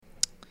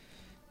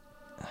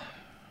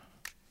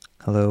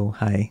Hello,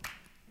 hi.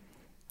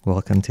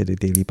 Welcome to the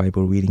Daily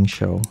Bible Reading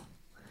Show.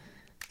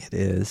 It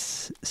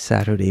is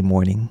Saturday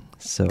morning,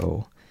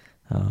 so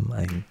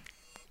I'm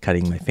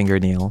cutting my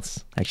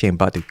fingernails. Actually, I'm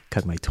about to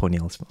cut my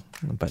toenails,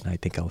 but I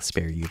think I'll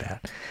spare you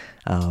that.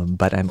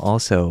 But I'm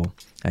also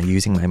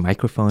using my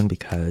microphone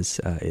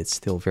because it's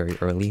still very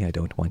early. I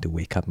don't want to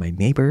wake up my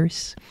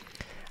neighbors.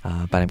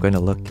 But I'm going to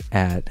look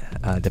at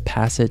the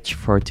passage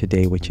for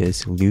today, which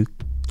is Luke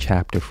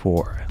chapter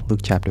 4.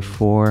 Luke chapter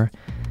 4.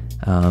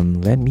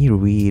 Let me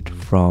read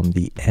from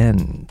the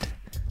end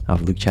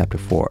of Luke chapter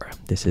 4.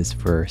 This is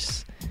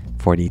verse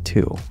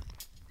 42.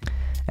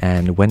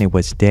 And when it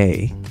was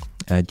day,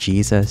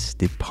 Jesus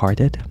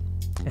departed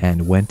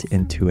and went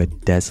into a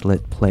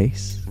desolate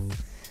place.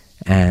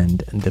 And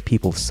the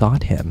people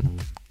sought him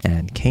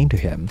and came to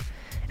him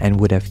and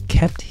would have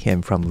kept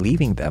him from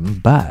leaving them.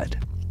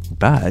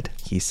 But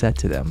he said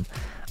to them,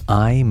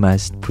 I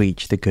must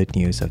preach the good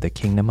news of the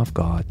kingdom of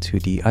God to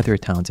the other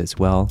towns as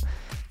well,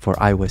 for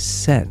I was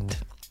sent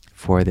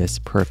for this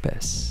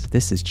purpose.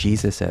 This is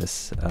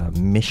Jesus'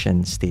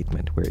 mission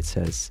statement where it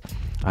says,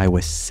 I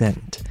was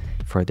sent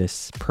for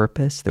this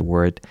purpose. The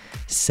word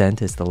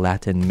sent is the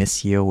Latin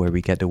missio, where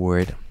we get the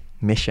word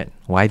mission.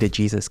 Why did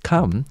Jesus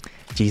come?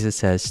 Jesus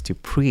says to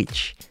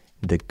preach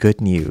the good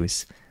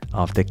news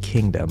of the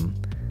kingdom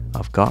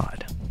of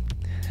God.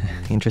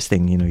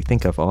 Interesting, you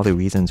think of all the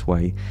reasons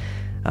why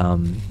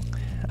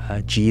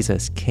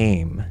Jesus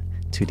came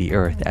to the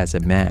earth as a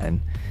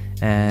man.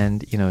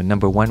 And,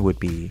 number one would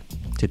be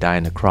to die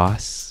on the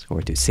cross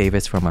or to save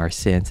us from our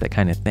sins, that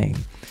kind of thing.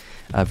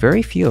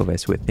 Very few of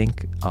us would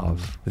think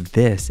of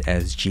this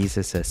as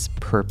Jesus'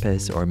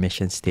 purpose or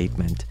mission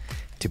statement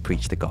to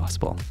preach the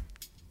gospel.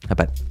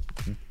 But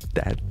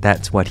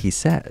that's what he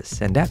says.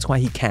 And that's why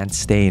he can't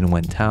stay in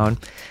one town.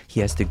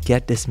 He has to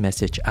get this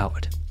message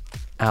out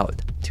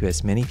to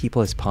as many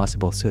people as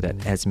possible so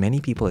that as many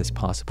people as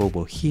possible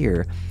will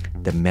hear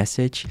the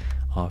message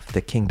of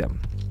the kingdom.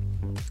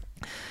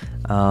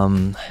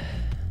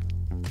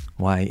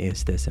 Why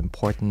is this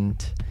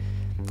important?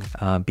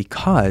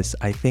 Because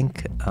I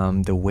think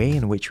the way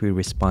in which we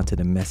respond to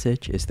the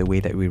message is the way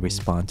that we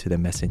respond to the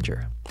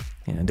messenger.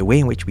 The way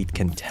in which we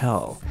can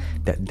tell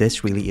that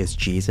this really is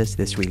Jesus,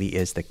 this really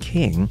is the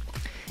King,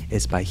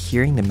 is by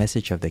hearing the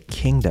message of the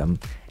kingdom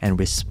and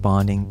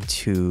responding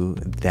to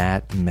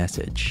that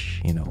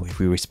message. If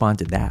we respond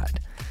to that,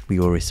 we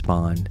will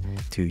respond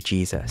to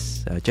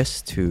Jesus.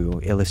 Just to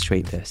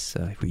illustrate this,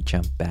 if we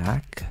jump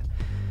back,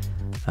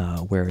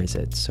 where is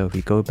it? So if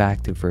we go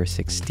back to verse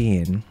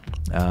 16,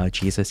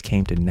 Jesus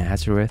came to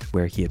Nazareth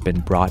where he had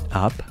been brought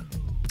up.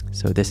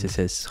 So this is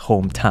his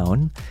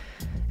hometown.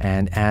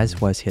 And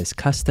as was his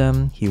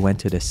custom, he went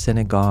to the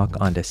synagogue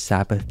on the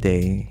Sabbath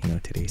day.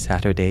 Today,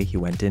 Saturday, he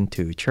went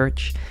into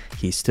church.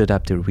 He stood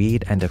up to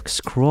read, and the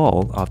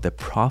scroll of the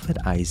prophet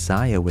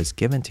Isaiah was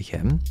given to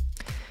him.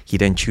 He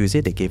didn't choose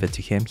it, they gave it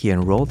to him. He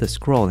unrolled the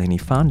scroll, and he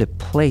found a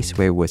place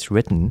where it was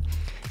written,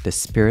 The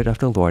Spirit of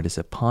the Lord is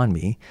upon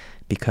me,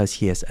 because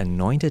he has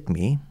anointed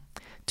me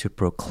to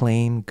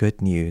proclaim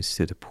good news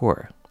to the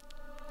poor,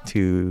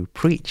 to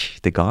preach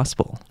the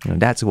gospel.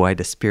 That's why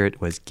the Spirit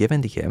was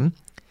given to him,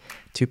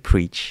 to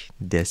preach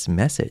this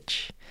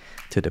message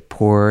to the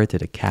poor, to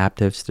the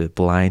captives, to the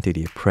blind, to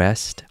the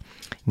oppressed,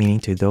 meaning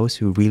to those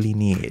who really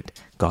need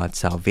God's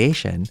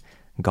salvation.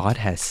 God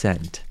has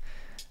sent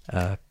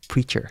a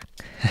preacher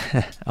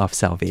of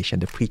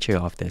salvation, the preacher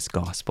of this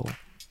gospel.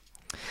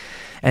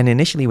 And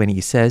initially when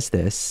he says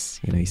this,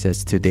 he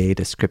says, today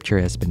the scripture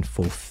has been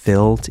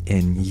fulfilled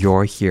in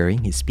your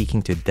hearing. He's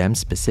speaking to them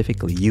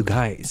specifically. You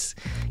guys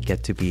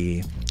get to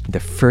be the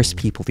first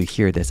people to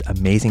hear this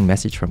amazing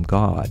message from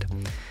God.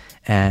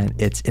 And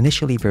it's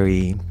initially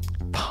very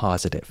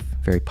positive.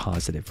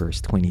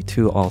 Verse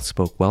 22, all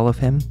spoke well of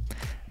him,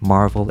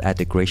 marveled at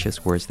the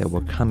gracious words that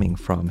were coming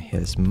from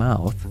his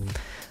mouth.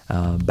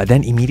 But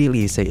then immediately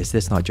you say, is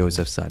this not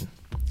Joseph's son?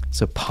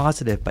 So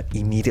positive, but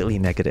immediately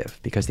negative,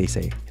 because they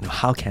say,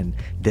 how can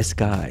this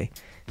guy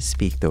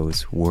speak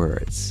those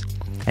words?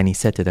 And he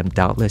said to them,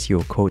 doubtless you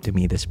will quote to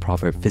me this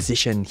proverb,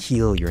 physician,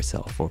 heal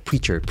yourself, or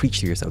preacher, preach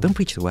to yourself. Don't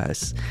preach to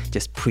us,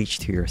 just preach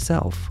to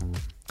yourself.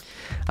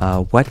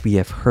 What we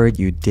have heard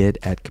you did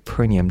at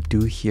Capernaum,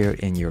 do here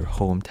in your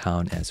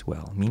hometown as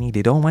well. Meaning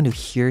they don't want to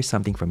hear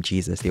something from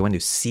Jesus. They want to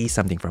see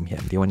something from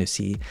him. They want to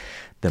see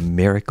the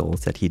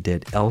miracles that he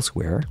did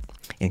elsewhere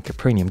in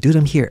Capernaum. Do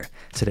them here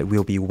so that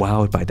we'll be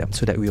wowed by them,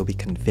 so that we'll be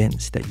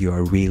convinced that you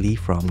are really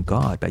from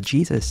God. But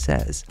Jesus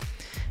says,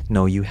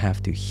 no, you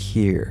have to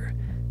hear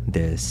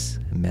this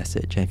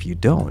message. And if you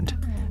don't,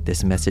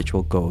 this message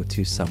will go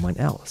to someone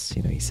else.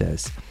 He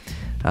says,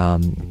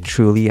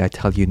 truly I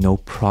tell you, no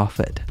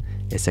prophet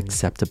is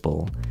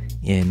acceptable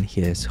in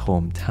his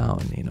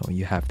hometown.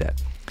 You have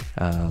that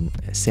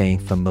saying,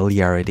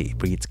 familiarity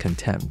breeds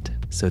contempt.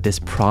 So this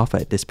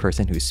prophet, this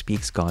person who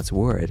speaks God's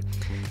word,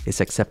 is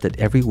accepted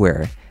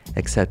everywhere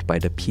except by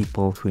the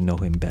people who know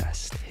him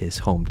best, his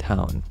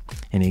hometown.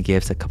 And he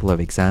gives a couple of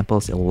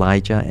examples,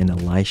 Elijah and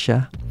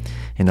Elisha.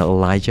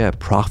 Elijah, a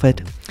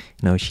prophet,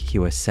 he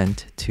was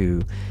sent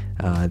to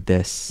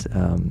this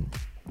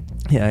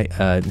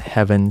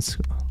heavens,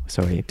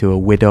 sorry, to a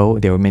widow.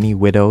 There were many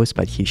widows,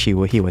 but he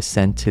was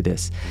sent to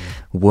this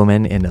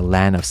woman in the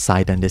land of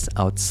Sidon, this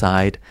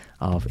outside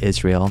of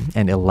Israel.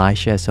 And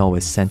Elisha as well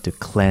was sent to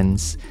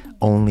cleanse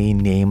only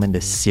Naaman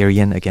the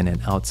Syrian, again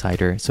an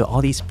outsider. So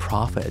all these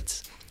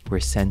prophets were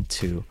sent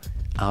to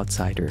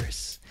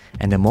outsiders.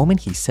 And the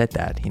moment he said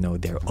that,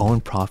 their own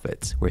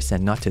prophets were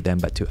sent not to them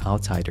but to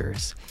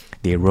outsiders.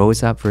 They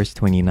rose up, verse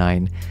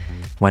 29,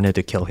 wanted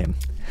to kill him,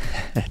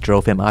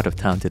 drove him out of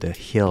town to the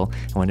hill,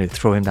 and wanted to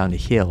throw him down the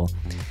hill.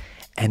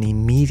 And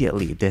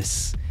immediately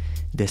this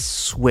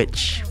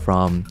switch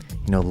from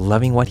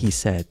loving what he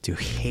said to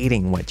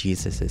hating what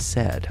Jesus has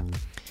said,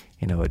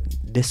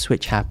 this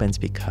switch happens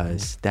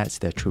because that's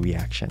their true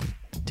reaction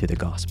to the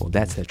gospel.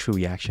 That's their true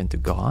reaction to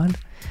God.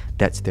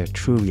 That's their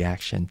true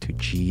reaction to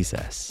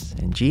Jesus.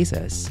 And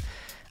Jesus,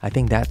 I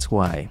think that's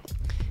why,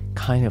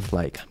 kind of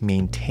like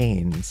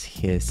maintains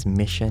his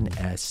mission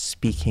as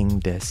speaking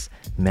this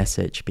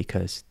message,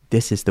 because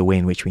this is the way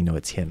in which we know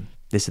it's him.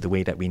 This is the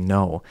way that we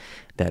know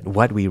that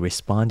what we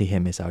respond to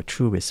him is our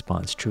true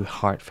response, true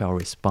heartfelt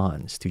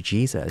response to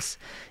Jesus.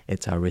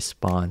 It's our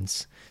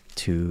response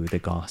to the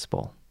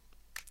gospel.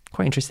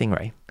 Quite interesting,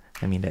 right?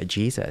 I mean, that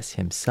Jesus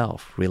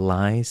himself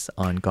relies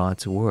on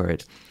God's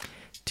word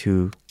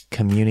to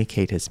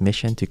communicate his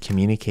mission, to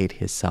communicate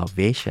his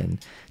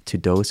salvation to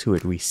those who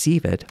would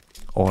receive it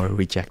or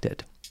reject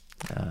it.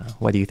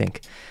 What do you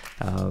think?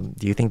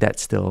 Do you think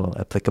that's still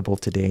applicable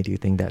today? Do you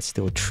think that's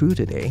still true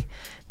today?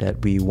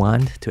 That we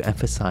want to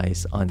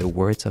emphasize on the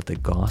words of the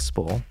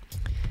gospel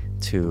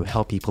to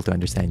help people to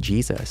understand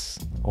Jesus?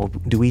 Or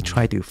do we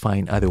try to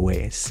find other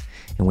ways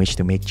in which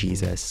to make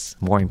Jesus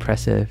more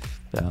impressive,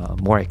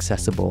 more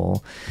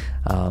accessible,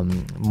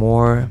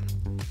 more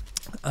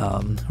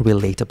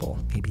relatable,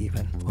 maybe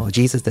even? Well,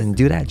 Jesus doesn't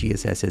do that.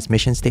 Jesus has his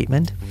mission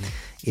statement.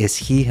 Is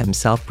he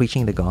himself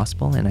preaching the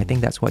gospel? And I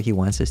think that's what he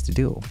wants us to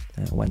do.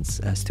 Wants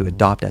us to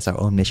adopt as our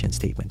own mission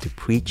statement, to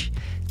preach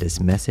this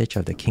message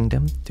of the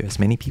kingdom to as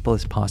many people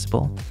as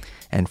possible.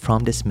 And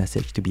from this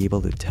message to be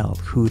able to tell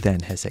who then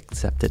has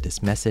accepted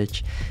this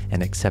message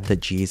and accepted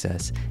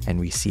Jesus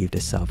and received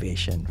this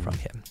salvation from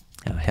him.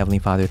 Heavenly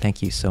Father,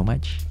 thank you so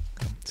much.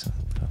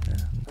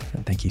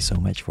 Thank you so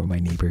much for my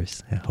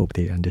neighbors. I hope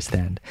they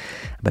understand.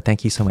 But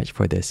thank you so much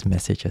for this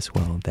message as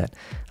well that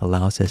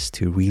allows us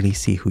to really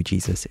see who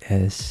Jesus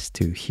is,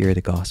 to hear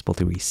the gospel,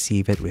 to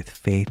receive it with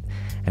faith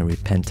and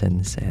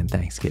repentance and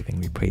thanksgiving.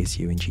 We praise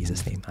you in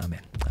Jesus' name.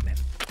 Amen. Amen.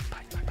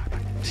 Bye.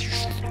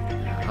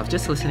 I was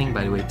just listening,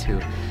 by the way, to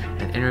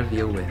an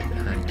interview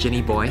with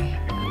Jenny Boy.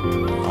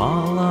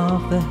 All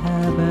of the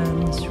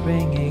heavens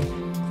ringing